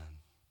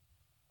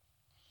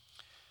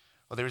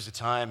Well, there was a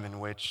time in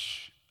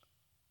which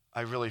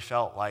I really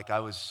felt like I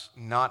was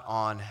not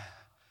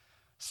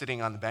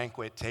sitting on the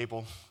banquet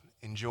table,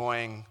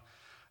 enjoying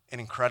an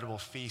incredible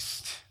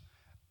feast.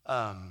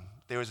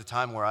 There was a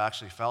time where I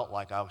actually felt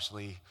like I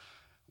actually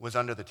was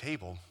under the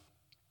table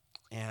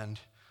and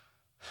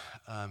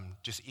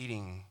just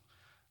eating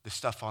the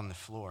stuff on the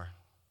floor.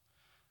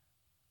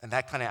 And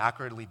that kind of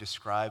accurately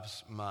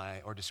described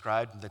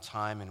the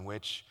time in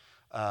which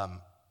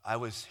I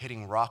was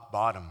hitting rock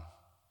bottom.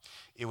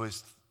 It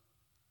was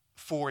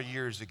 4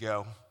 years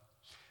ago.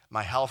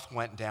 My health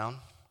went down.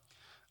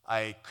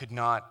 I could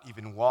not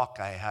even walk.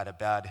 I had a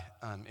bad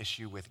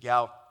issue with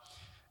gout.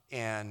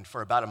 And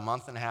for about a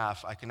month and a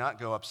half, I could not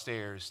go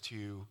upstairs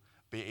to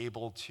be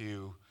able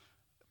to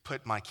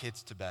put my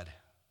kids to bed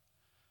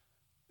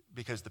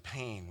because the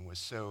pain was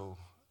so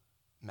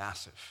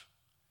massive.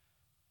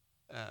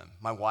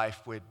 My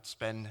wife would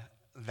spend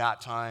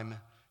that time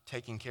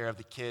taking care of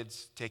the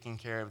kids, taking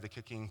care of the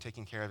cooking,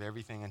 taking care of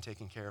everything, and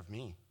taking care of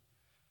me.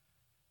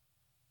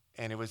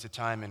 And it was a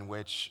time in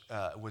which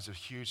it was a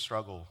huge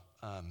struggle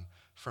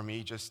for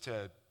me just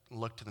to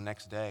look to the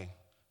next day.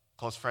 A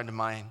close friend of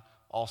mine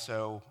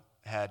also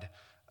had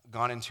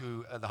gone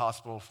into the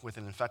hospital with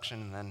an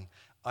infection and then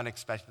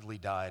unexpectedly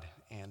died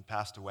and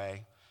passed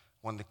away.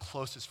 One of the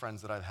closest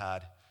friends that I've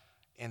had,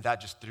 and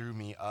that just threw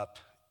me up.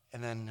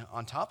 And then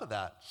on top of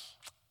that,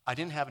 I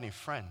didn't have any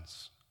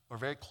friends or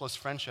very close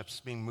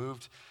friendships. Being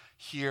moved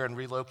here and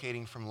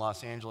relocating from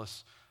Los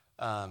Angeles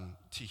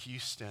to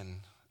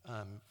Houston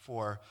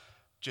for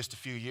just a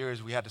few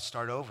years, we had to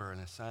start over in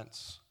a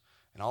sense.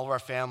 And all of our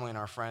family and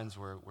our friends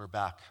were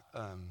back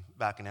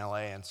in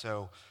LA. And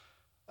so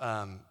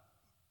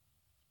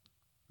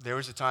there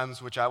was a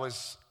times which I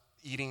was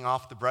eating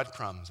off the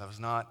breadcrumbs. I was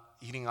not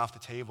eating off the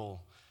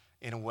table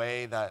in a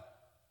way that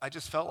I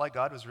just felt like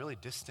God was really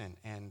distant,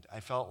 and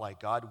I felt like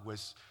God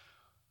was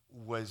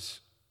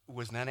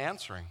not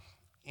answering.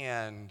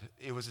 And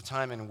it was a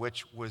time in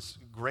which was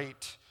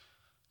great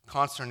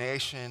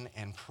consternation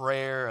and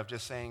prayer of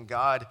just saying,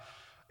 God,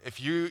 if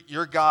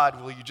you're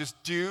God, will you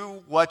just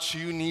do what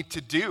you need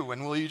to do?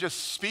 And will you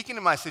just speak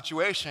into my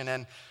situation?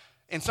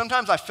 And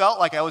sometimes I felt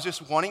like I was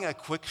just wanting a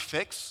quick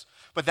fix,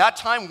 but that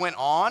time went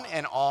on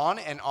and on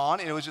and on,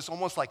 and it was just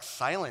almost like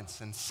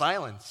silence and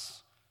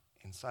silence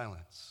and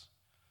silence.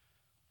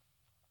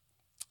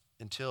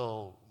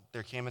 Until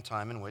there came a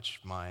time in which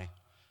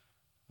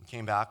we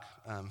came back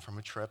from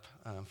a trip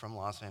from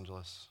Los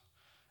Angeles,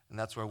 and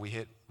that's where we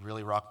hit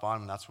really rock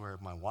bottom. That's where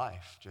my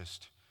wife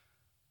just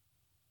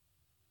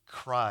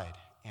cried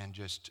and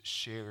just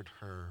shared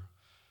her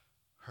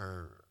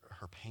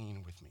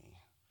pain with me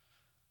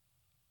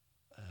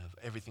of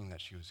everything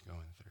that she was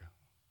going through.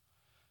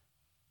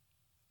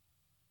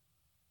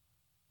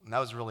 And that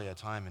was really a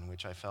time in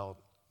which I felt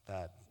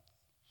that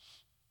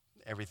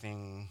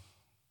everything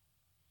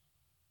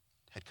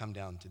had come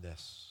down to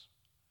this,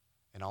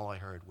 and all I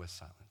heard was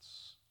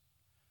silence.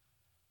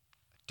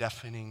 A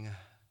deafening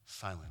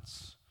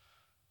silence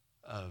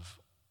of,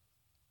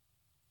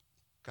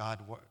 God,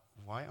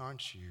 why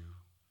aren't you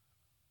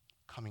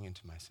coming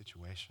into my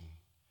situation?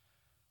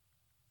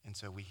 And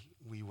so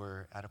we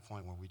were at a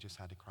point where we just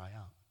had to cry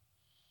out,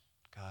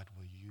 God,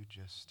 will you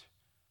just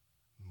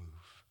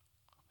move?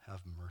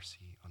 Have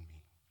mercy on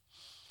me.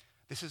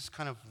 This is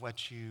kind of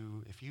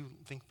if you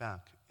think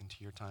back into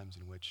your times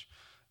in which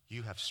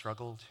you have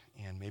struggled,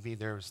 and maybe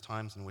there was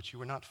times in which you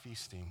were not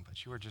feasting,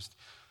 but you were just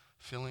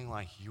feeling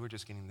like you were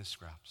just getting the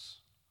scraps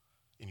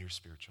in your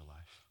spiritual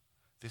life.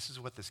 This is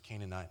what this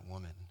Canaanite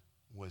woman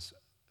was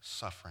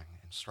suffering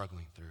and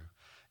struggling through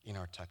in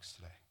our text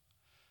today.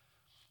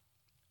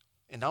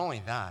 And not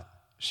only that,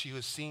 she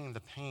was seeing the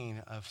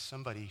pain of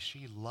somebody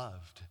she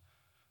loved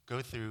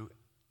go through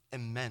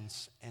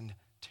immense and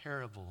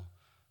terrible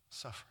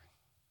suffering.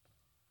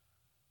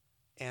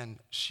 And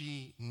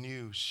she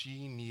knew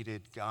she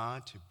needed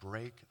God to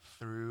break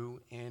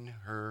through in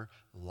her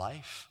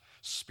life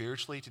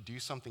spiritually, to do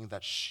something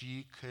that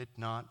she could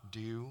not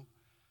do,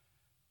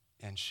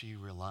 and she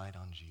relied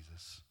on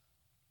Jesus.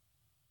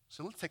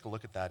 So let's take a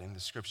look at that in the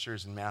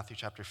scriptures in Matthew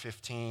chapter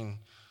 15,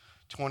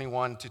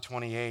 21 to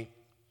 28.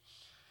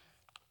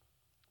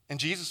 And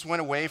Jesus went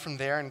away from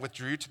there and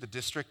withdrew to the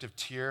district of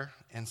Tyre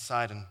and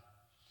Sidon.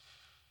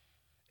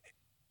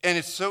 And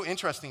it's so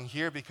interesting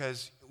here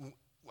because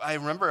I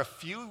remember a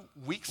few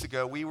weeks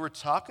ago, we were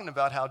talking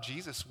about how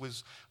Jesus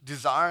was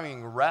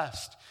desiring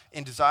rest,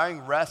 and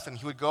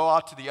he would go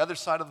out to the other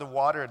side of the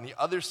water and the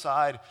other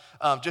side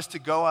just to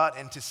go out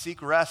and to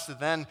seek rest. And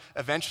then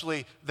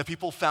eventually the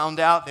people found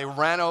out, they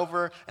ran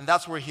over, and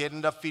that's where he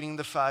ended up feeding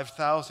the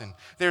 5,000.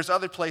 There's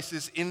other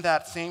places in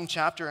that same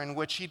chapter in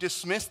which he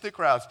dismissed the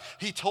crowds.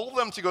 He told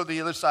them to go to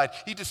the other side.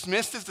 He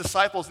dismissed his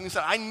disciples, and he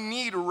said, I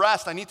need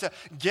rest. I need to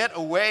get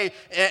away.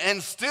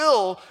 And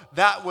still,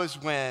 that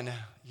was when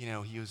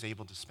he was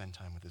able to spend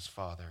time with his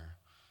Father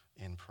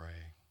and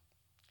pray.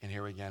 And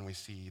here again, we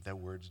see the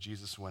words,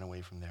 Jesus went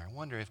away from there. I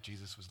wonder if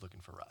Jesus was looking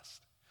for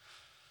rest.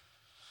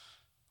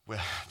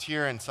 Well,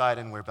 Tyre and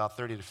Sidon were about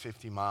 30 to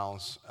 50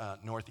 miles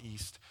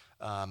northeast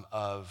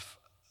of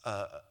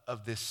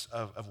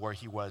of where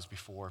he was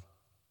before.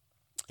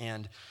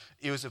 And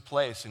it was a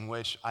place in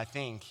which I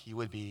think he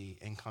would be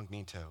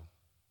incognito.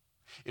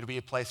 It would be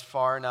a place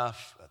far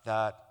enough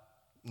that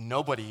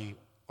nobody,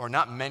 or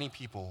not many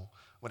people,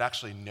 would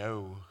actually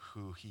know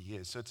who he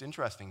is. So it's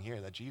interesting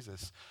here that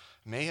Jesus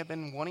may have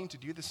been wanting to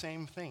do the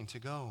same thing, to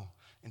go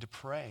and to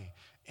pray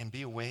and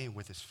be away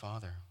with his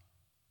Father.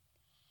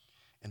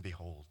 And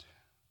behold,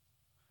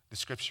 the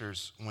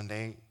scriptures, when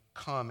they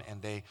come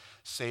and they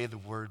say the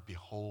word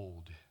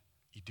behold,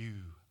 idou,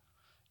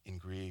 in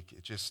Greek,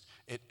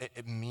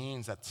 it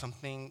means that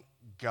something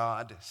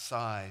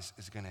God-sized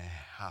is going to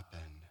happen.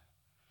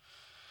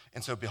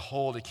 And so,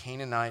 behold, a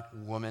Canaanite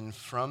woman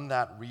from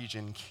that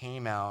region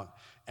came out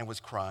and was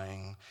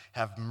crying,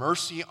 "Have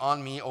mercy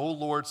on me, O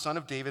Lord, Son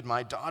of David.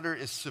 My daughter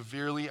is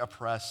severely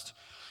oppressed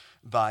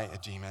by a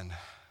demon."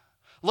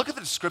 Look at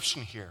the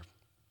description here.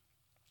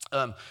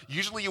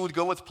 Usually you would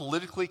go with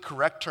politically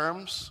correct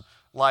terms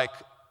like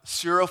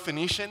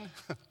Syro-Phoenician,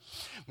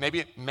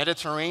 maybe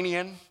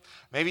Mediterranean,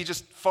 maybe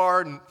just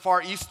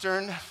far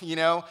eastern,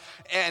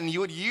 and you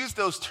would use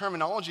those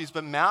terminologies,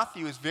 but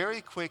Matthew is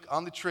very quick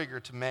on the trigger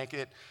to make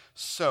it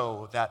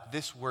so that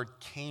this word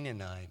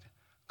Canaanite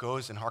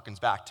goes and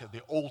harkens back to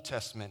the Old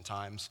Testament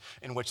times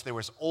in which there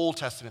was Old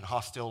Testament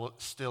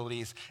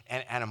hostilities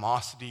and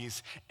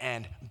animosities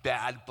and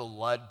bad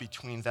blood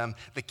between them.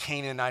 The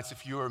Canaanites,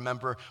 if you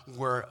remember,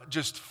 were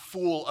just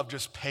full of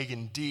just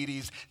pagan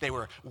deities. They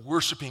were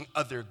worshiping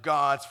other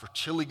gods,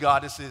 fertility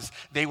goddesses.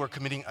 They were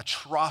committing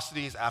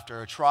atrocities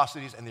after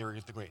atrocities, and they were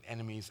the great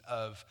enemies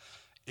of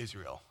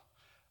Israel.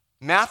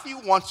 Matthew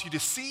wants you to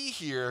see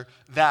here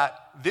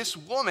that this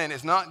woman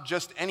is not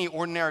just any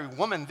ordinary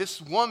woman.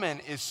 This woman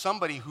is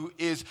somebody who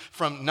is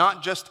from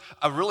not just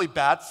a really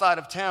bad side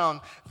of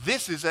town.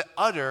 This is an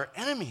utter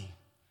enemy.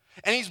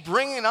 And he's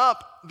bringing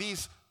up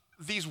these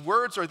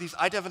words or these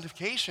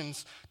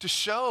identifications to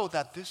show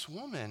that this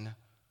woman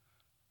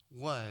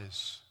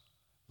was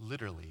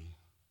literally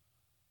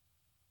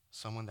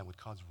someone that would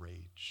cause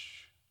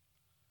rage,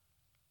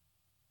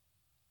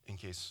 in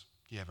case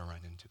you ever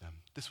run into them.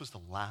 This was the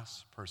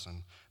last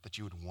person that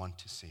you would want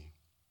to see.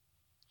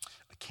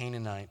 A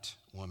Canaanite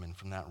woman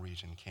from that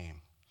region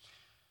came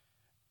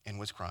and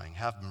was crying,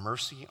 "Have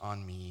mercy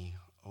on me,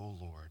 O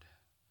Lord,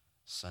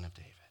 Son of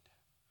David."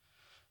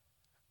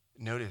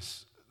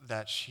 Notice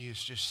that she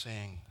is just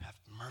saying, "Have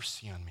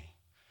mercy on me."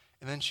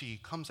 And then she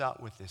comes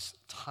out with this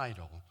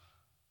title,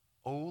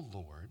 "O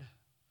Lord,"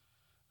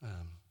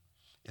 and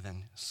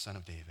then "Son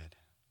of David."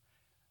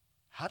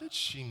 How did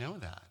she know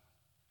that?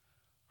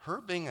 Her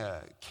being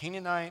a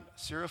Canaanite,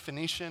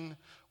 Syro-Phoenician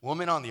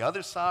woman on the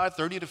other side,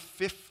 30 to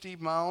 50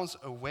 miles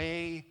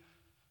away,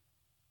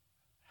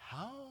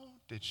 how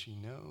did she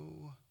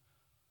know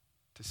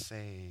to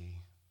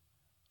say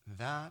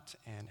that?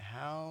 And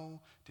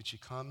how did she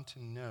come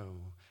to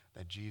know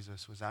that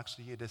Jesus was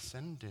actually a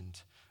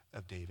descendant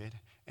of David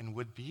and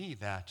would be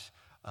that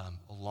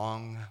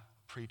long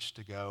preached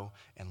to go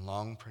and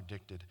long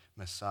predicted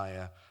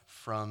Messiah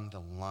from the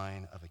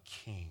line of a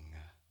king?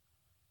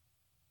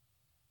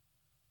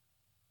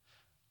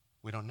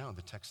 We don't know.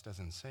 The text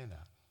doesn't say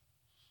that.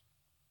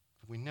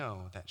 But we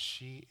know that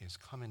she is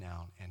coming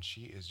out and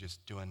she is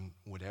just doing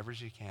whatever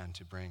she can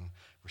to bring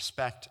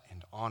respect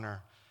and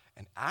honor.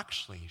 And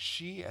actually,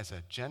 she, as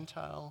a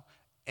Gentile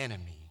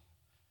enemy,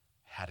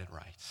 had it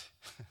right.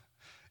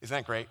 Isn't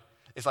that great?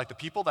 It's like the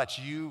people that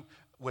you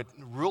would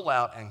rule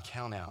out and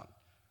count out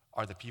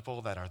are the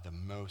people that are the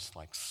most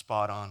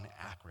spot on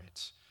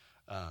accurate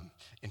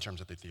in terms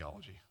of their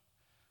theology.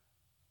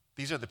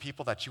 These are the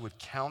people that you would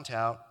count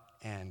out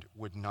and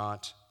would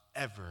not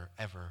ever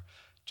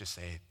just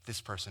say,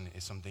 this person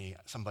is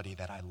somebody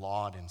that I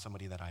laud and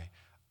somebody that I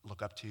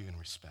look up to and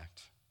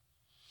respect.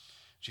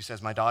 She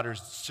says, "My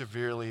daughter's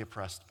severely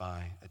oppressed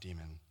by a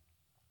demon."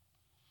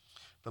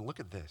 But look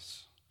at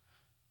this.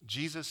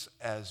 Jesus,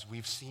 as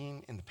we've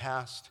seen in the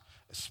past,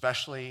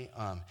 especially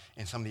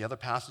in some of the other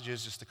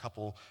passages, just a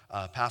couple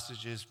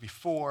passages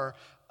before,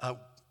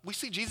 we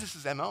see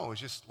Jesus' MO is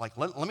just let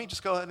me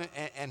just go ahead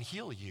and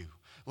heal you.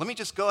 Let me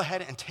just go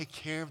ahead and take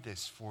care of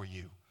this for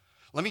you.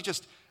 Let me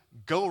just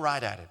go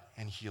right at it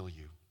and heal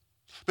you.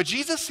 But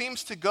Jesus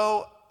seems to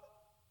go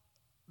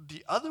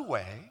the other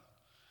way,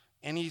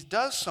 and he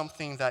does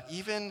something that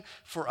even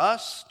for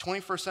us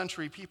 21st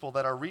century people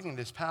that are reading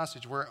this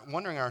passage, we're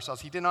wondering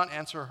ourselves, he did not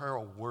answer her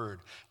a word.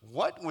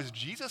 What was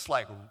Jesus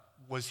like?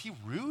 Was he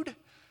rude?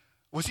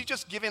 Was he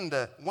just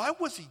why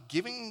was he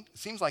giving,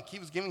 seems like he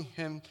was giving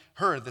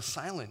her the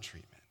silent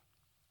treatment.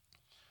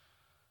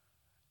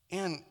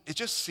 And it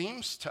just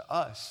seems to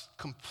us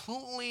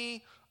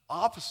completely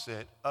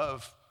opposite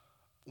of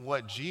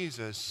what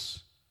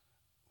Jesus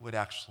would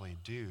actually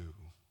do.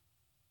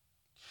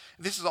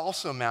 This is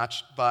also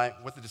matched by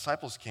what the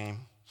disciples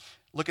came.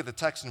 Look at the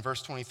text in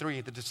verse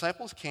 23. The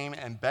disciples came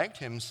and begged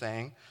him,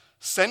 saying,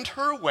 "Send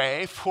her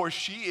away, for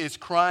she is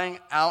crying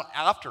out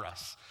after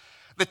us."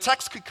 The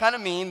text could kind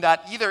of mean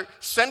that either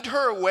send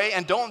her away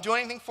and don't do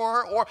anything for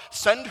her, or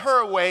send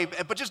her away,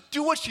 but just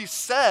do what she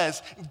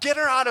says, get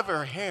her out of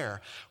her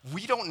hair.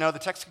 We don't know. The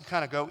text can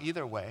kind of go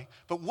either way.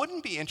 But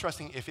wouldn't it be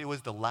interesting if it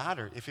was the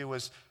latter, if it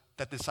was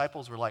that the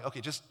disciples were like,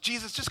 okay,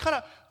 Jesus,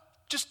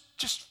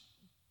 just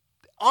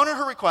honor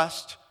her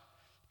request,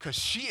 because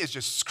she is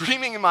just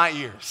screaming in my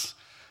ears,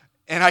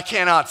 and I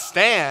cannot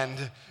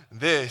stand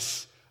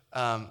this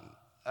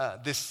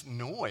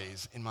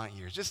noise in my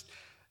ears. Just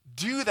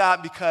do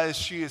that because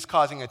she is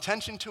causing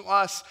attention to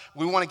us.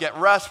 We want to get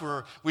rest.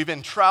 We've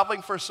been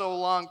traveling for so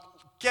long.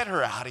 Get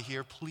her out of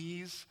here,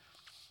 please.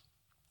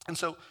 And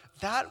so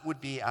that would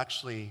be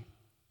actually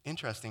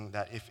interesting,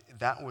 that if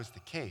that was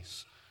the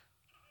case,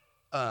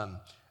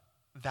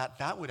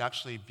 that would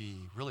actually be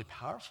really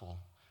powerful.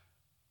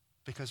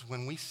 Because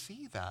when we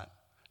see that,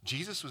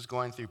 Jesus was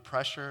going through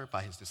pressure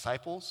by his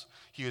disciples.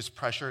 He was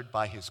pressured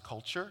by his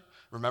culture.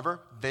 Remember,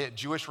 the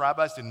Jewish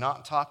rabbis did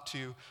not talk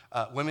to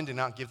women, did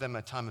not give them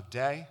a time of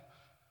day.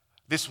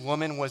 This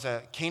woman was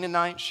a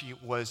Canaanite. She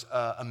was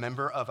a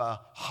member of a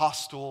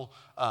hostile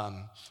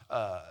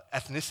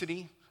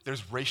ethnicity.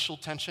 There's racial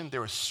tension.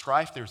 There was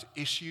strife. There's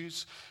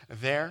issues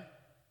there.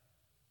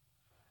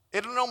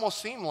 It would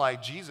almost seem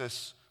like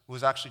Jesus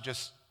was actually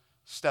just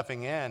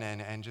stepping in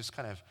and just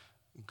kind of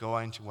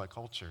going to what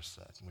culture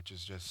said, which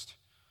is just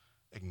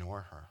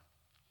ignore her.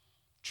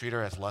 Treat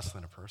her as less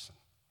than a person.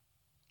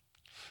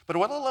 But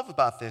what I love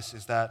about this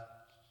is that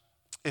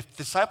if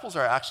disciples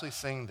are actually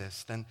saying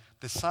this, then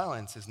the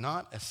silence is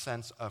not a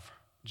sense of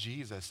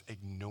Jesus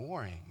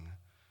ignoring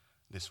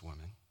this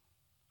woman.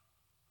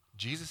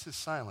 Jesus'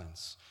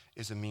 silence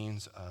is a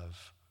means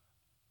of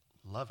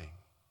loving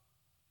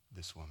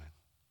this woman.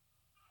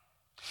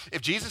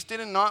 If Jesus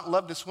did not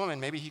love this woman,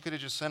 maybe he could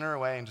have just sent her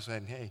away and just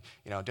said, hey,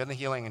 done the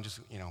healing and just,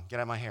 get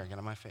out of my hair, get out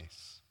of my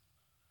face.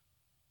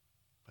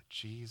 But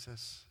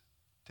Jesus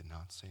did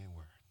not say a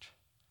word.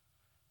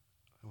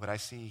 What I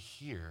see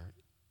here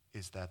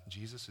is that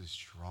Jesus is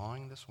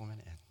drawing this woman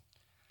in.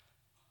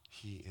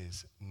 He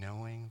is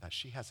knowing that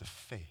she has a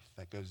faith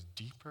that goes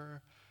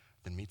deeper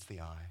than meets the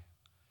eye.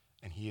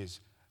 And he is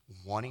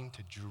wanting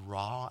to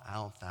draw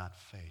out that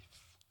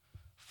faith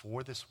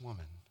for this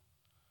woman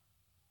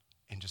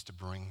and just to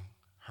bring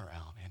her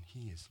out. And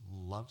he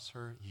loves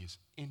her. He is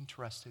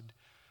interested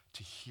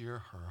to hear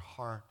her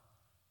heart.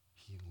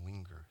 He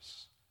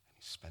lingers and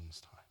he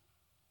spends time.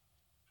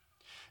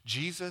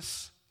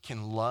 Jesus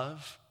can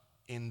love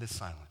in the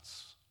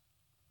silence.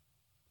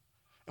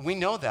 And we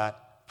know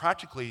that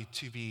practically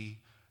to be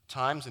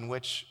times in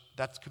which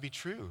that could be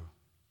true.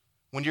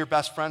 When you're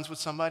best friends with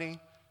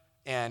somebody,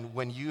 and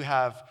when you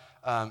have,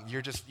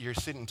 you're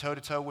sitting toe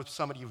to toe with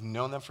somebody, you've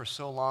known them for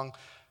so long,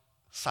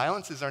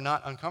 silences are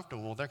not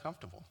uncomfortable, they're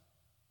comfortable.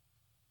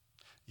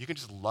 You can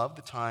just love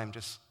the time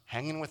just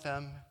hanging with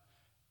them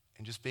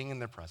and just being in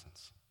their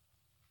presence.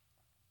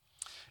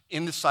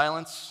 In the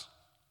silence,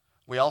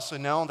 we also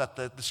know that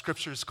the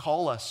scriptures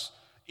call us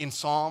in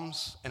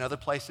Psalms and other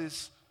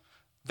places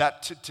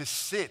that to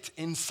sit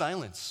in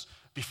silence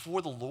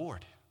before the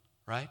Lord,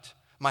 right?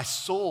 My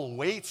soul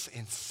waits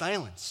in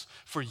silence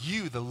for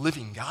you, the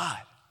living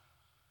God.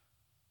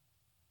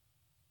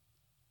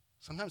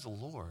 Sometimes the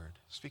Lord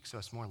speaks to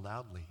us more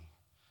loudly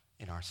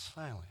in our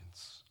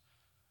silence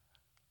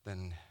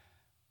than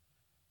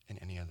in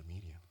any other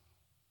medium.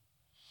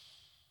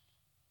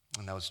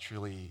 And that was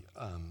truly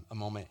a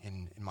moment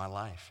in my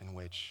life in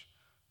which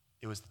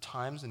it was the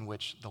times in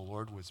which the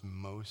Lord was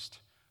most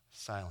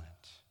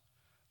silent,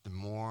 the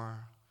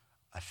more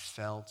I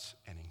felt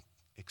and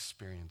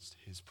experienced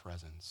his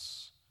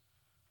presence,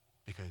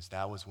 because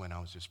that was when I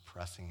was just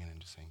pressing in and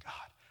just saying,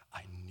 God,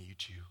 I need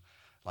you.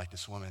 Like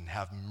this woman,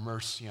 have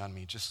mercy on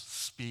me.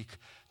 Just speak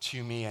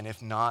to me. And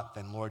if not,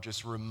 then Lord,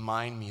 just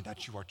remind me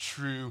that you are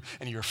true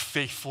and you're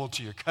faithful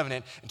to your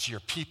covenant and to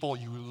your people.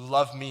 You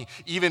love me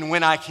even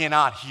when I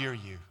cannot hear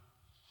you.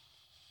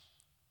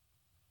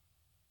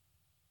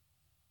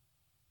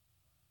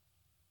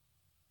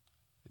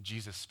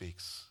 Jesus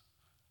speaks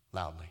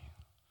loudly,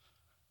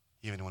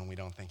 even when we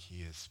don't think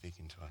he is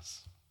speaking to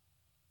us.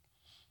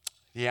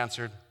 He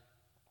answered,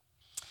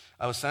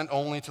 I was sent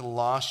only to the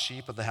lost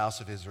sheep of the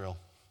house of Israel.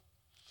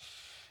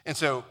 And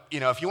so,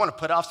 if you want to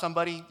put off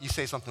somebody, you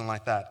say something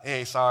like that.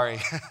 Hey, sorry.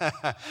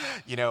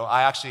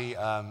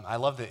 I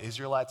love the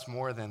Israelites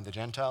more than the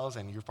Gentiles,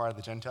 and you're part of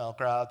the Gentile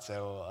crowd,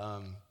 so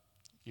I'm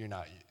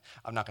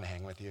not going to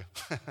hang with you.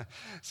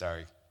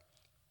 Sorry.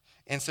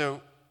 And so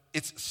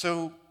it's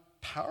so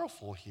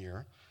powerful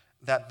here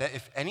that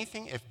if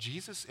anything, if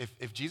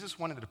Jesus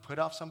wanted to put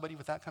off somebody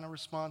with that kind of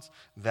response,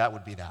 that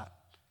would be that.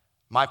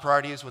 My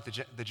priority is with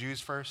the Jews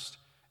first,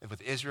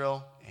 with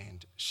Israel,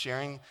 and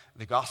sharing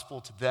the gospel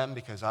to them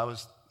because I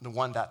was the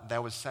one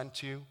that was sent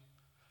to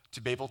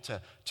be able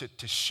to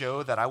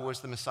show that I was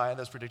the Messiah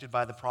that was predicted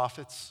by the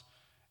prophets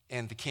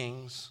and the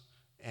kings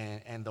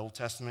and the Old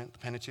Testament, the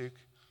Pentateuch.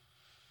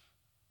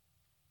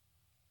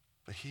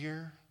 But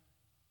here,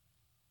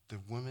 the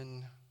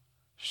woman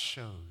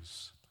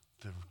shows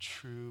the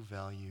true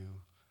value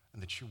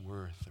and the true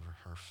worth of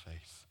her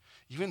faith.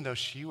 Even though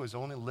she was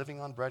only living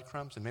on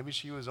breadcrumbs, and maybe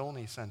she was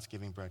only since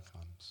giving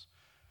breadcrumbs,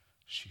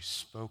 she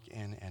spoke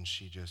in and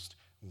she just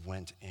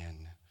went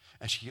in.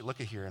 And she, look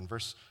at here in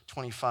verse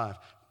 25,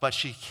 but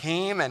she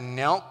came and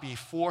knelt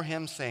before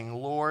him, saying,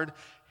 Lord,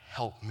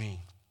 help me.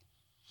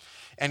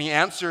 And he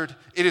answered,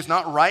 it is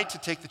not right to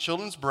take the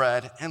children's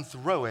bread and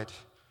throw it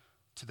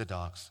to the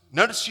dogs.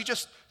 Notice she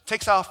just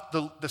takes off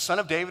the Son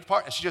of David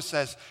part, and she just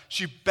says,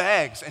 she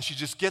begs, and she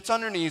just gets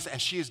on her knees,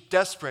 and she is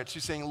desperate.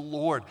 She's saying,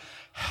 Lord,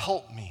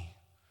 help me.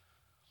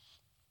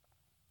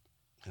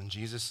 And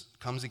Jesus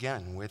comes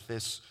again with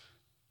this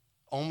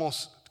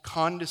almost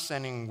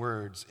condescending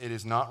words. It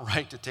is not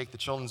right to take the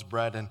children's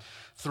bread and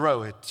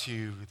throw it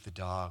to the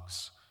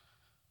dogs.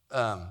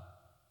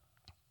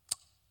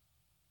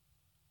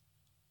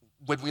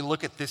 When we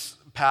look at this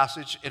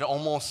passage, it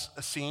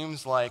almost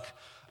seems like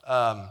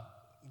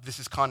this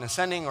is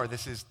condescending, or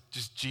this is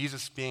just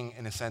Jesus being,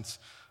 in a sense,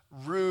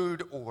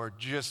 rude or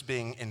just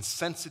being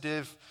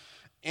insensitive.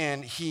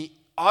 And he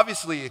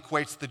obviously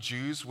equates the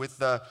Jews with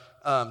the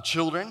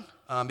children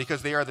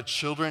because they are the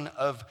children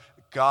of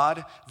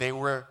God. They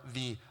were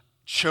the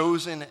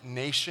chosen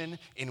nation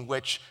in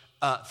which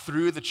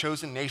through the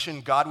chosen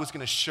nation, God was going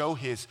to show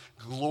his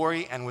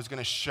glory and was going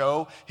to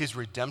show his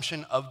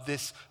redemption of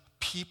this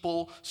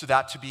people, so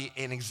that to be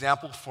an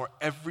example for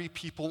every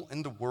people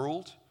in the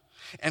world.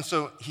 And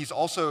so he's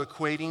also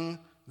equating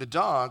the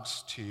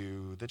dogs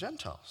to the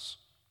Gentiles.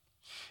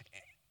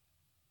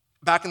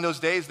 Back in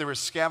those days, there were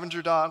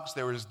scavenger dogs.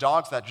 There was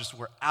dogs that just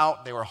were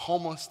out. They were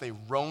homeless. They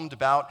roamed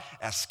about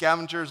as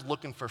scavengers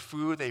looking for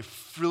food. They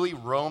freely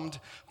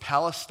roamed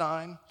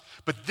Palestine.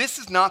 But this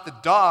is not the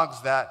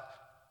dogs that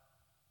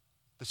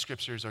the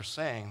scriptures are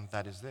saying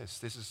that is this.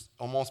 This is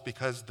almost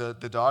because the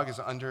dog is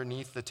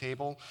underneath the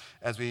table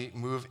as we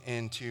move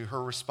into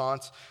her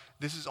response.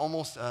 This is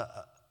almost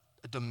a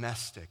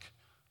domestic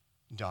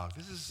dog.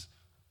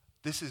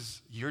 This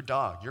is your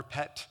dog, your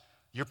pet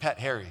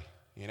Harry,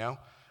 you know?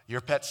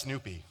 Your pet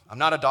Snoopy. I'm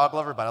not a dog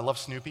lover, but I love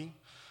Snoopy.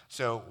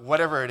 So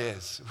whatever it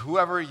is,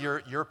 whoever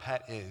your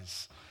pet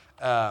is,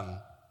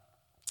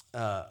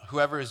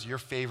 whoever is your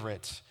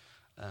favorite,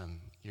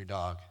 your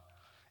dog.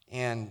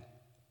 And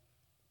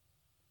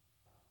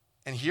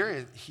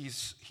here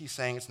he's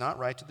saying it's not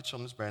right to the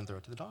children's bread and throw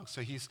it to the dogs.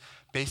 So he's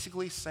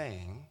basically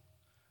saying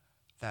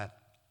that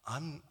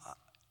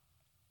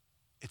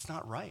it's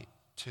not right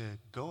to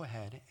go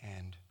ahead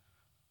and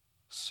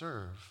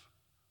serve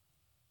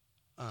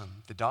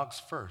the dogs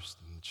first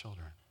and the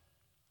children.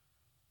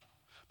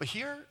 But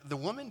here, the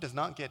woman does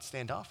not get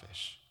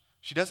standoffish.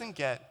 She doesn't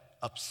get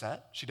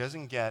upset. She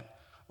doesn't go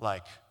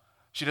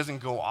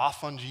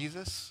off on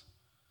Jesus.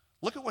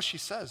 Look at what she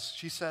says.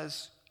 She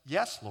says,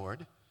 yes,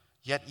 Lord,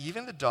 yet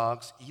even the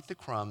dogs eat the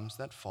crumbs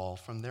that fall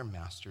from their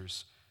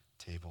master's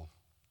table.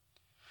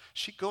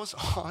 She goes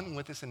on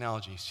with this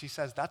analogy. She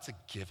says, that's a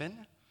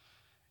given.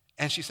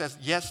 And she says,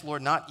 yes,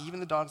 Lord, not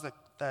even the dogs that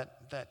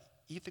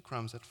eat the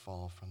crumbs that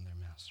fall from their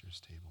master's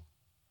table.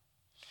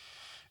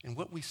 And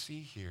what we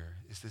see here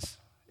is this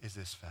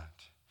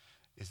fact,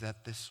 is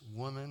that this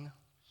woman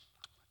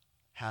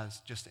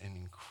has just an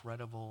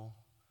incredible,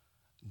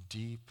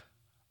 deep,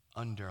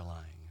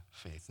 underlying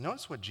faith.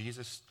 Notice what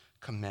Jesus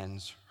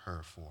commends her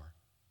for.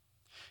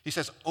 He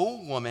says,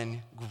 O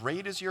woman,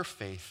 great is your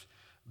faith,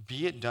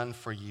 be it done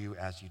for you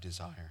as you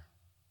desire.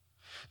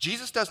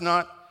 Jesus does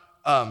not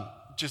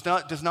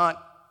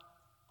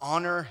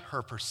honor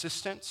her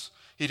persistence.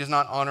 He does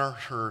not honor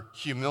her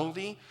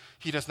humility.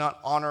 He does not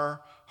honor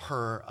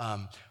her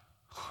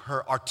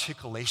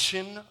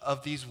articulation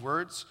of these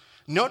words.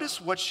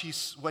 Notice what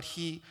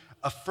he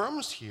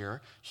affirms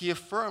here. He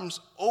affirms,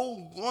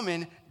 "O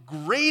woman,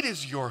 great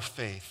is your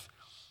faith.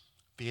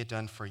 Be it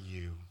done for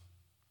you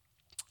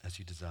as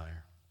you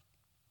desire."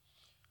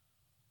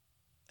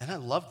 And I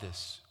love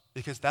this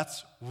because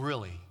that's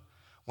really,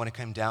 when it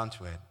came down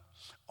to it,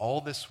 all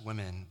this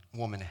woman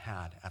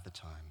had at the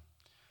time.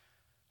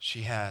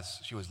 She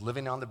was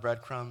living on the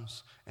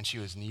breadcrumbs, and she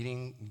was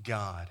needing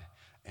God,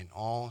 and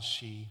all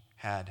she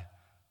had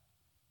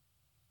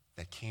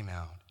that came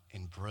out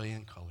in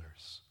brilliant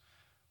colors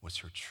was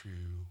her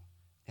true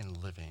and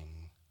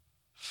living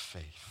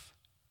faith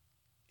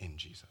in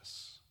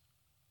Jesus.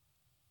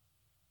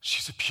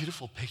 She's a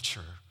beautiful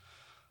picture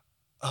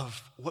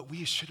of what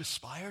we should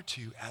aspire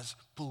to as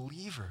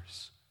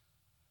believers.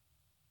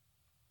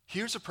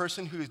 Here's a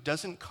person who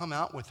doesn't come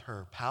out with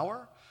her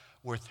power,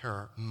 with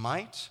her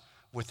might,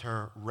 with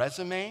her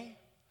resume,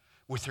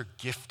 with her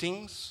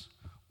giftings,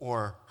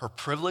 or her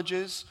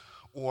privileges,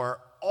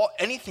 or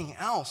anything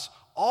else.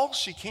 All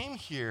she came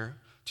here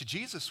to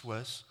Jesus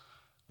was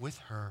with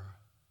her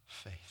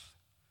faith.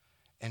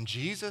 And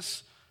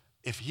Jesus,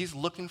 if he's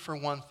looking for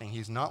one thing,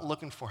 he's not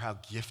looking for how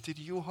gifted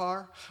you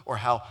are, or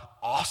how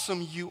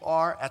awesome you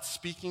are at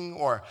speaking,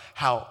 or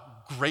how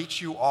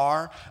great you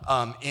are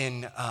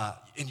in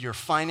your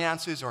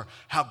finances, or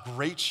how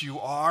great you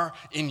are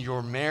in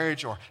your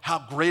marriage, or how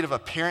great of a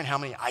parent, how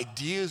many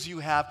ideas you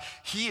have.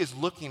 He is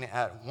looking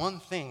at one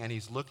thing, and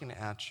he's looking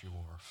at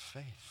your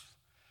faith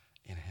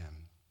in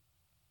him.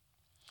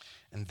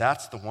 And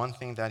that's the one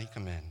thing that he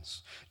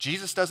commends.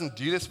 Jesus doesn't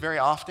do this very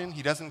often.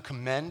 He doesn't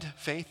commend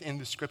faith in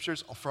the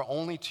scriptures for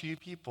only two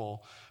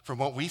people, from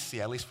what we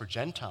see, at least for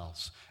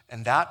Gentiles.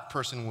 And that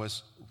person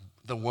was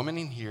the woman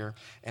in here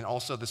and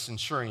also the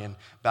centurion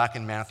back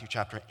in Matthew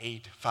chapter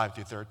 8, 5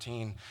 through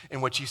 13,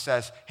 in which he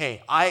says,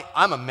 hey,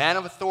 I'm a man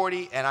of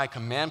authority and I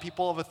command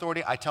people of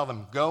authority. I tell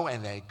them go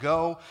and they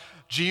go.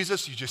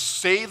 Jesus, you just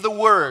say the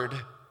word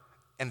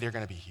and they're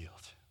going to be healed.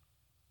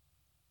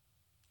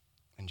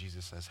 And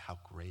Jesus says, how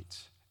great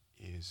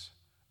is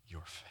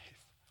your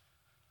faith?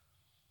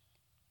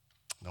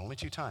 The only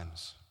two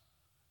times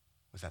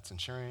was that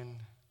centurion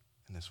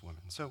and this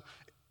woman. So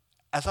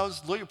as I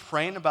was really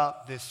praying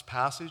about this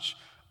passage,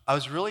 I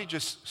was really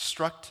just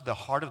struck to the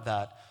heart of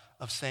that,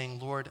 of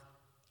saying, Lord,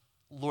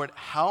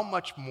 how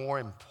much more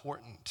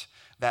important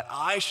that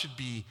I should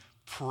be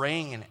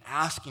praying and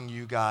asking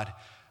you, God,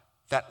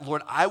 that,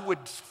 Lord, I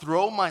would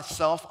throw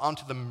myself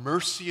onto the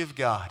mercy of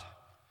God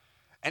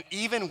and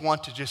even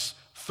want to just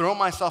throw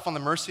myself on the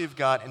mercy of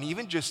God and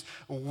even just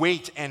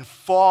wait and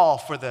fall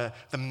for the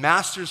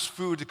master's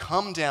food to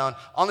come down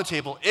on the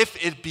table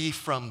if it be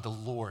from the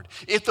Lord,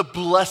 if the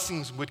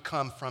blessings would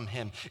come from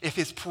him, if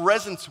his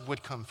presence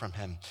would come from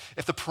him,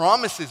 if the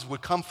promises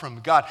would come from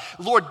God.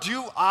 Lord,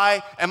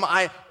 am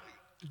I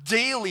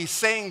daily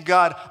saying,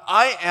 God,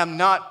 I am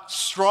not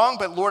strong,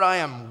 but Lord, I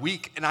am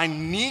weak, and I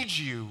need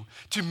you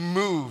to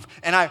move,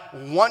 and I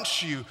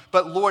want you,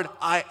 but Lord,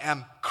 I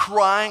am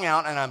crying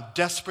out, and I'm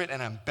desperate,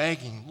 and I'm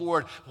begging.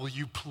 Lord, will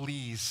you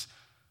please,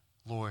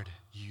 Lord,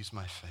 use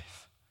my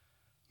faith.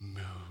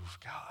 Move,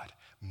 God,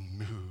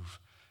 move.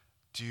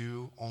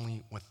 Do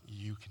only what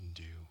you can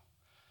do.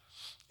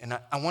 And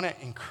I want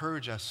to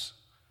encourage us,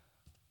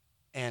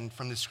 and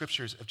from the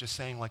scriptures of just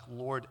saying, like,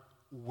 Lord,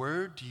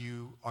 where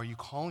are you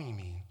calling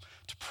me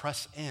to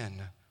press in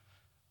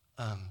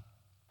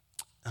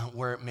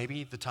where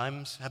maybe the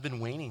times have been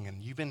waning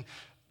and you've been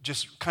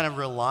just kind of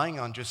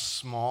relying on just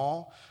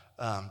small,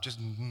 just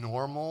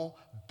normal,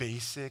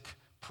 basic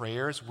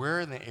prayers? Where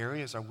in the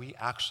areas are we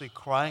actually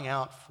crying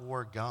out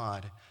for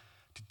God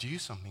to do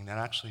something that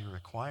actually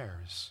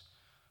requires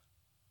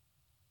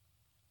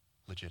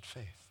legit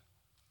faith?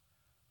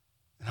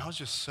 And I was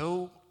just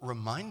so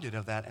reminded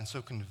of that and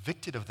so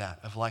convicted of that,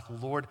 of like,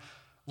 Lord,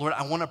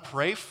 I want to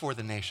pray for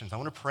the nations. I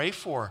want to pray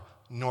for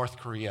North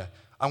Korea.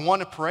 I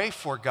want to pray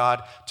for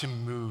God to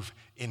move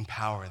in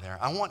power there.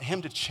 I want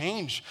him to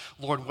change,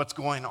 Lord, what's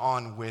going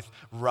on with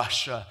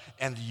Russia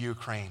and the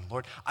Ukraine.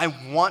 Lord, I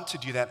want to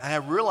do that. And I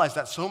realized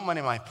that so many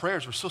of my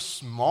prayers were so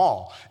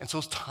small and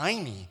so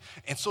tiny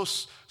and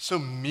so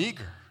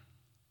meager.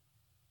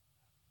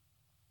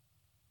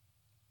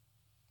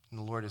 And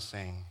the Lord is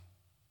saying,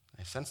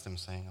 I sensed him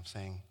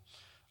saying,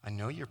 I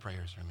know your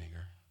prayers are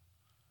meager,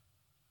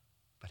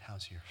 but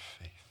how's your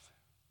faith?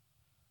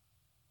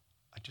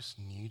 I just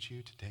need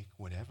you to take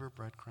whatever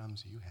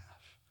breadcrumbs you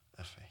have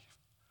of faith.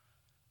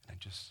 And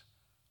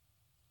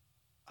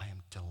I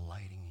am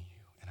delighting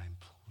you, and I'm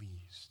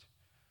pleased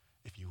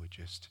if you would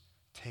just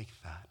take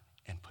that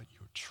and put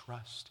your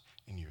trust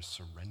and your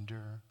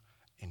surrender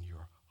and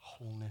your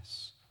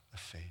wholeness of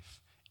faith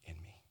in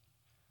me.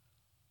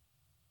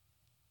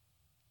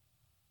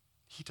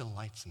 He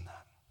delights in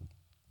that.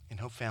 In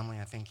Hope Family,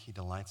 I think he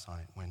delights on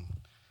it when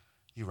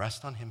you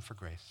rest on him for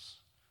grace.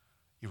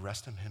 You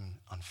rest on him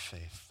on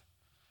faith.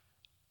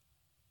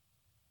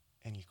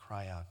 And you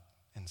cry out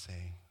and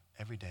say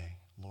every day,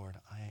 Lord,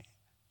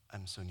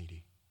 I'm so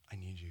needy. I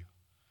need you.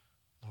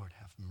 Lord,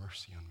 have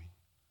mercy on me.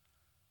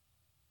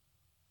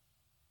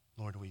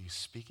 Lord, will you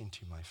speak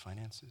into my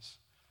finances?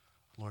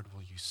 Lord,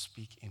 will you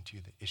speak into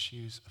the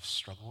issues of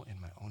struggle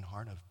in my own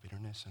heart of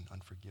bitterness and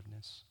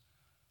unforgiveness?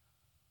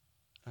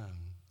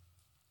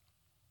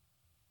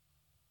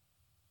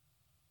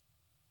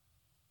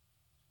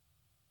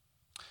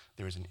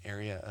 There was an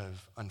area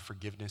of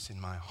unforgiveness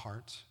in my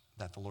heart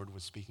that the Lord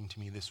was speaking to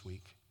me this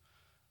week.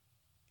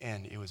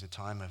 And it was a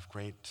time of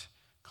great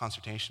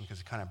consultation because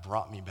it kind of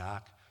brought me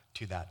back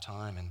to that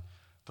time. And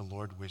the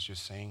Lord was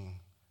just saying,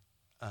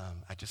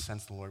 I just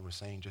sensed the Lord was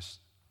saying, just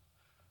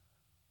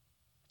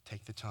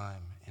take the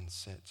time and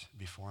sit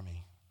before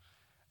me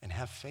and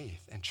have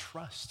faith and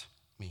trust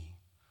me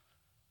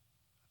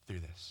through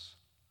this.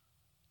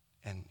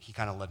 And he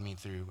kind of led me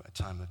through a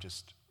time of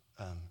just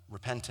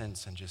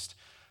repentance and just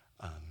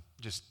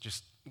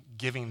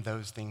giving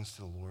those things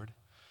to the Lord.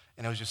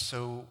 And it was just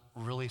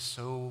really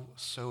so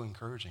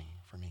encouraging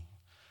for me.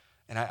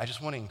 And I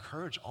just want to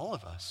encourage all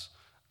of us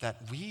that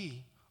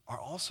we are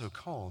also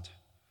called,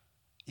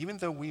 even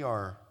though we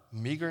are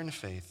meager in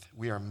faith,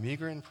 we are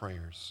meager in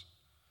prayers,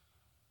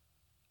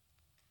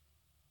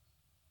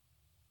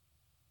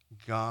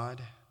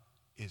 God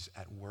is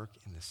at work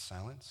in the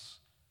silence,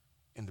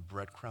 in the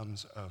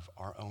breadcrumbs of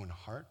our own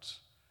hearts,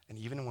 and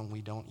even when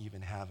we don't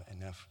even have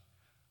enough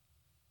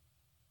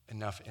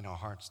in our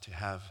hearts to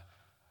have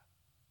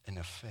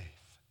enough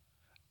faith,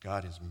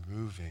 God is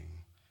moving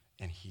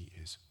and he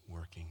is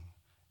working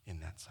in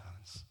that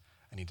silence.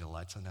 And he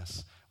delights in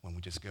us when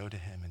we just go to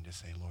him and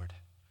just say, Lord,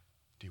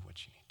 do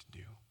what you need to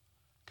do.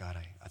 God,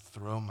 I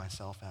throw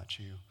myself at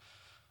you.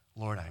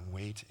 Lord, I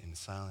wait in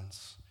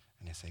silence,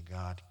 and I say,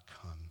 God,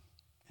 come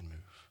and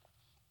move.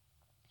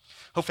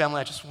 Hope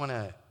family, I just want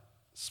to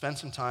spend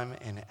some time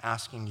in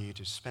asking you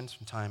to spend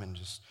some time and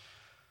just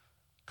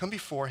come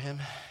before him,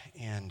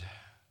 and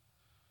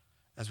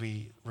as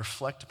we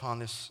reflect upon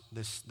this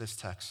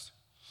text,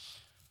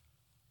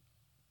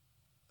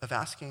 of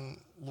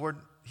asking, Lord,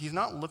 he's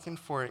not looking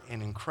for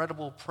an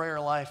incredible prayer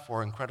life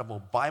or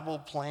incredible Bible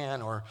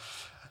plan or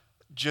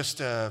just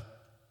a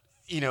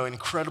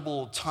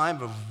incredible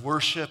time of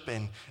worship,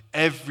 and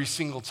every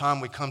single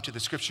time we come to the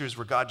scriptures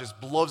where God just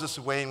blows us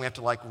away and we have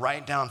to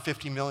write down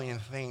 50 million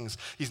things.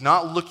 He's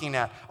not looking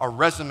at our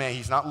resume.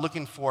 He's not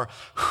looking for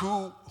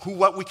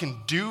what we can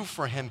do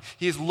for him.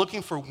 He is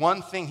looking for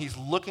one thing. He's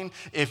looking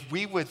if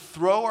we would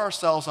throw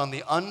ourselves on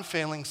the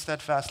unfailing,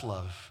 steadfast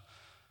love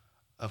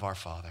of our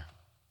Father.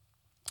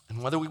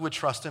 And whether we would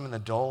trust him in the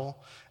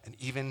dull and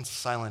even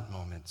silent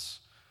moments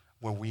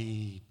where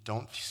we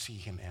don't see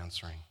him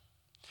answering.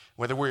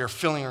 Whether we are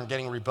feeling or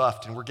getting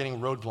rebuffed and we're getting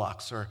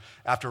roadblocks or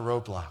after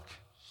roadblock.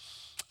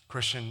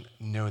 Christian,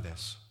 know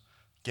this.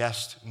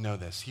 Guest, know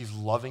this. He's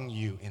loving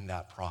you in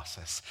that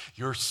process.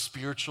 Your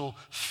spiritual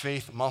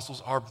faith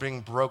muscles are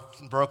being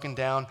broken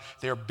down.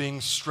 They are being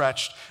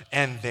stretched,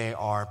 and they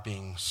are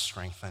being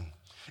strengthened.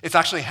 It's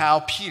actually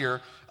how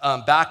Peter,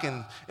 back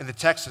in the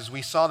text, as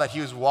we saw that he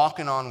was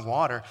walking on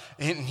water,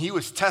 and he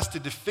was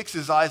tested to fix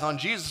his eyes on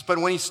Jesus. But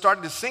when he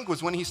started to sink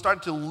was when he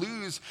started to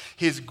lose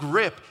his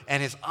grip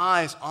and his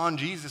eyes on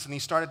Jesus, and he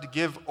started to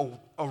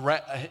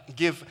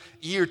give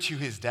ear to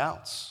his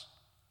doubts.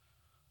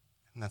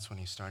 And that's when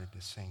he started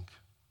to sink.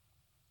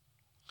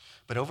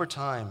 But over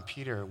time,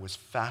 Peter was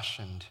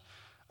fashioned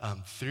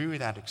through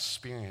that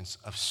experience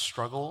of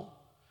struggle,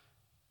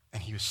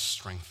 and he was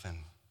strengthened.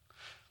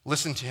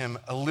 Listen to him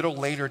a little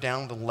later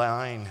down the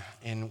line,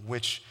 in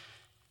which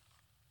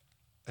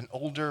an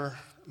older,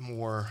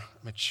 more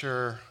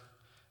mature,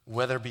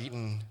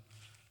 weather-beaten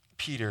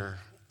Peter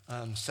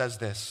says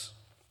this.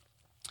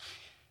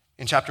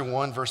 In chapter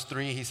 1, verse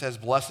 3, he says,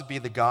 "Blessed be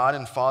the God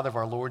and Father of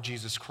our Lord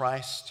Jesus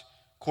Christ.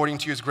 According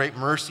to his great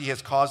mercy, he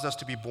has caused us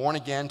to be born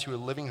again to a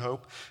living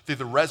hope through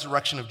the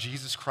resurrection of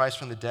Jesus Christ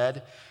from the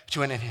dead,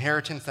 to an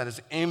inheritance that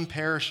is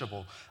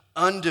imperishable,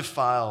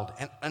 undefiled,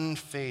 and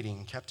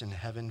unfading, kept in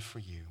heaven for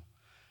you,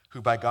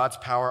 who by God's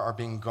power are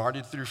being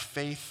guarded through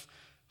faith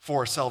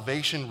for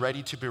salvation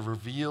ready to be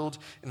revealed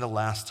in the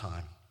last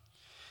time.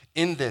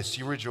 In this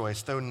you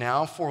rejoice, though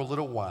now for a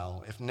little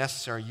while, if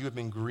necessary, you have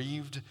been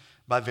grieved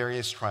by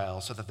various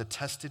trials, so that the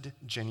tested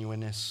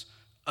genuineness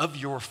of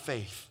your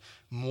faith,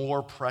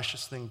 more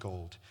precious than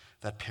gold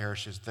that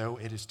perishes, though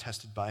it is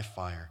tested by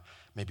fire,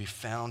 may be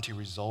found to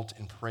result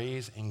in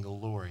praise and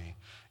glory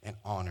and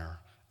honor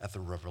at the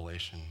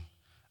revelation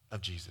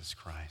of Jesus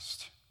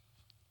Christ."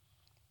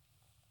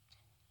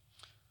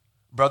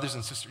 Brothers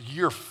and sisters,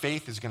 your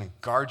faith is going to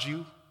guard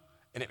you.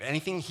 And if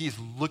anything, he's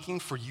looking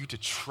for you to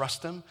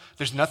trust him.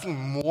 There's nothing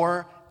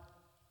more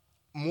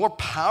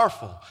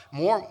powerful,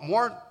 more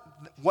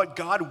what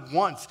God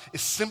wants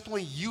is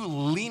simply you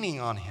leaning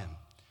on him.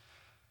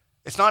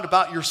 It's not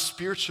about your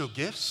spiritual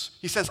gifts.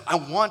 He says, I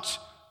want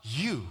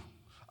you.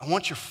 I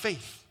want your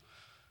faith.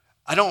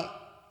 I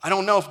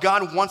don't know if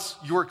God wants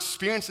your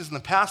experiences in the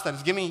past that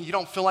is giving you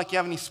don't feel like you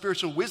have any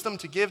spiritual wisdom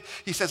to give.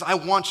 He says, I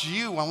want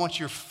you. I want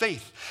your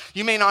faith.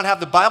 You may not have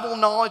the Bible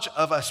knowledge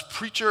of a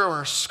preacher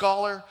or a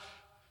scholar.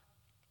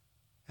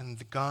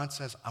 And God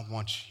says, I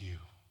want you.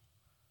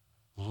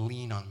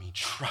 Lean on me.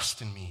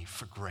 Trust in me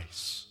for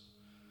grace.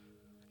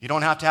 You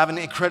don't have to have an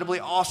incredibly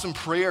awesome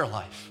prayer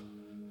life.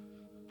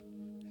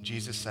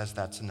 Jesus says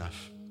that's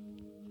enough.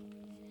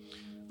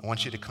 I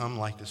want you to come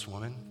like this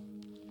woman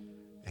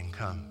and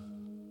come.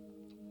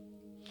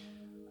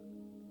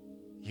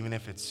 Even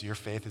if it's your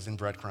faith is in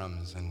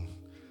breadcrumbs and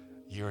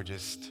you're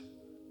just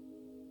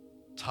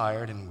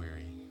tired and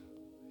weary,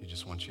 he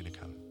just wants you to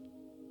come.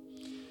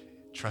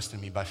 Trust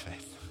in me by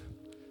faith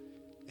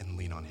and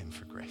lean on him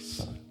for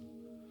grace. I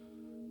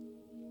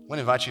want to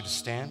invite you to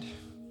stand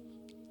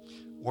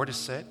or to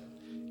sit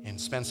and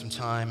spend some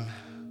time.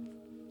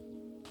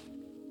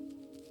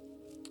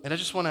 And I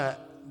just want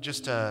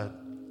to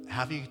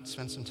have you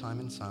spend some time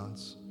in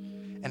silence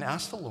and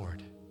ask the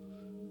Lord,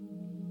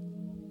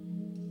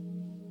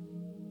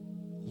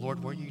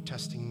 Lord, were you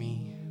testing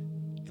me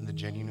in the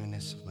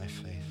genuineness of my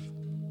faith?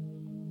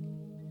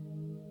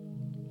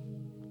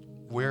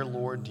 Where,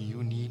 Lord, do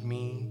you need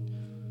me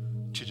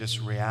to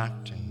just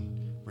react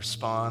and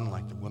respond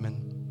like the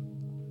woman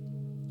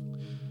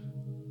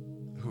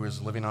who is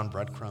living on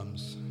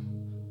breadcrumbs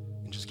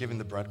and just giving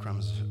the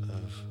breadcrumbs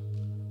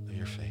of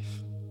your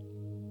faith?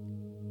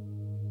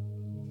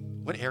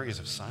 What areas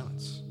of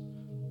silence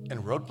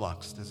and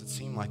roadblocks does it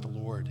seem like the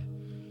Lord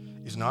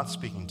is not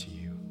speaking to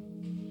you?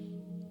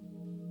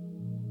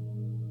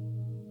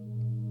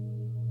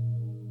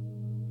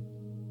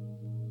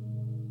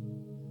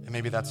 And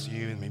maybe that's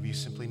you, and maybe you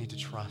simply need to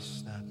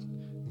trust that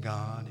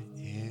God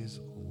is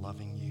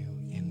loving you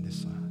in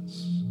this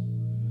silence.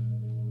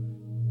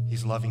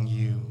 He's loving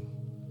you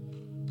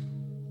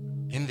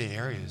in the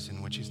areas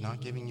in which he's not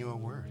giving you a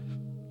word.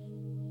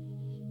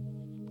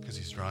 Because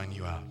because he's drawing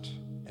you out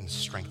and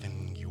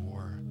strengthening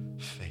your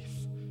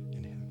faith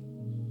in him.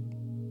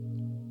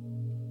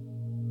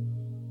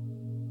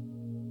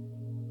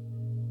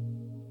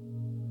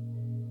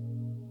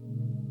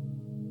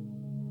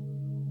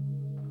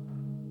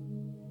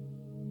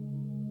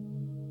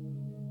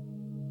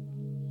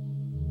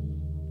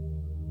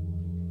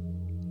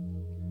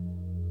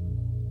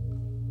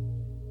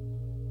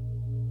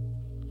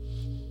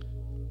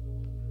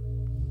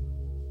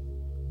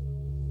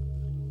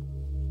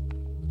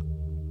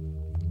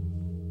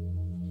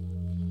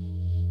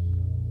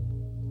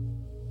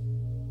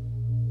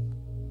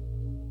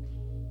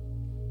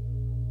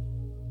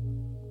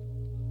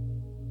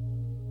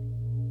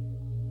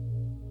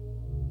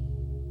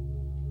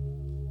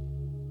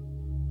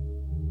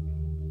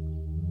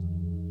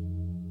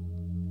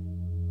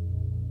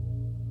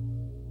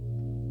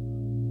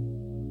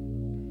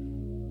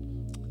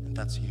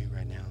 That's you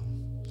right now.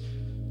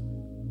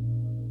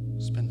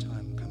 Spend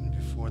time coming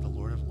before the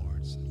Lord of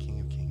Lords and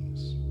King of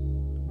Kings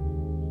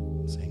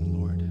and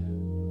saying, Lord,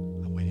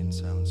 I wait in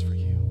silence for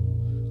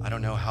you. I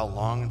don't know how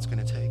long it's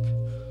going to take.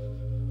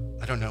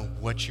 I don't know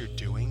what you're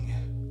doing,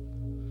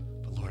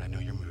 but Lord, I know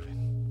you're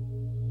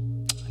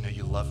moving. I know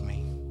you love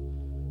me,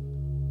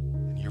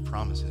 and your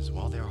promises,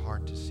 while they're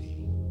hard to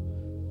see,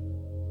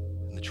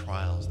 and the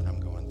trials that I'm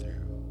going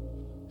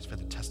through, is for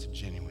the tested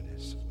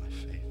genuineness of my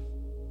faith,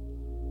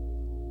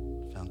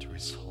 found to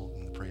result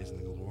in the praise and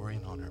the glory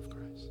and honor of Christ.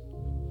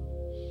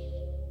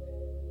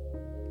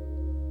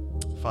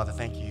 Father,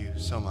 thank you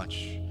so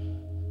much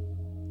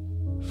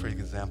for the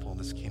example of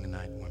this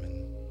Canaanite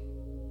woman.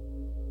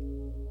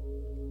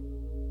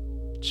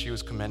 She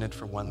was commended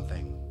for one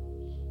thing,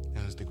 and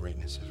it was the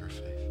greatness of her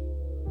faith.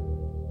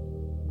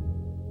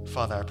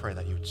 Father, I pray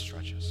that you would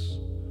stretch us,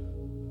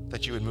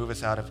 that you would move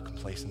us out of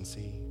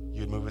complacency,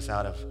 you would move us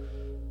out of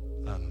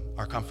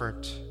our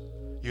comfort,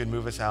 you would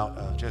move us out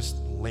of just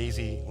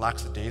lazy,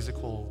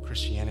 lackadaisical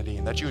Christianity,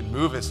 and that you would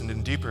move us into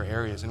deeper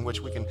areas in which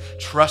we can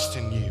trust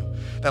in you.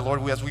 That,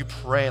 Lord, as we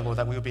pray, Lord,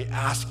 that we would be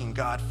asking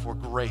God for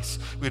grace.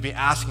 We would be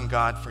asking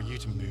God for you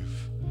to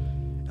move.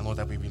 And, Lord,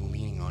 that we would be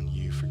leaning on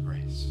you for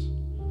grace.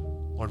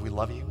 Lord, we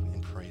love you.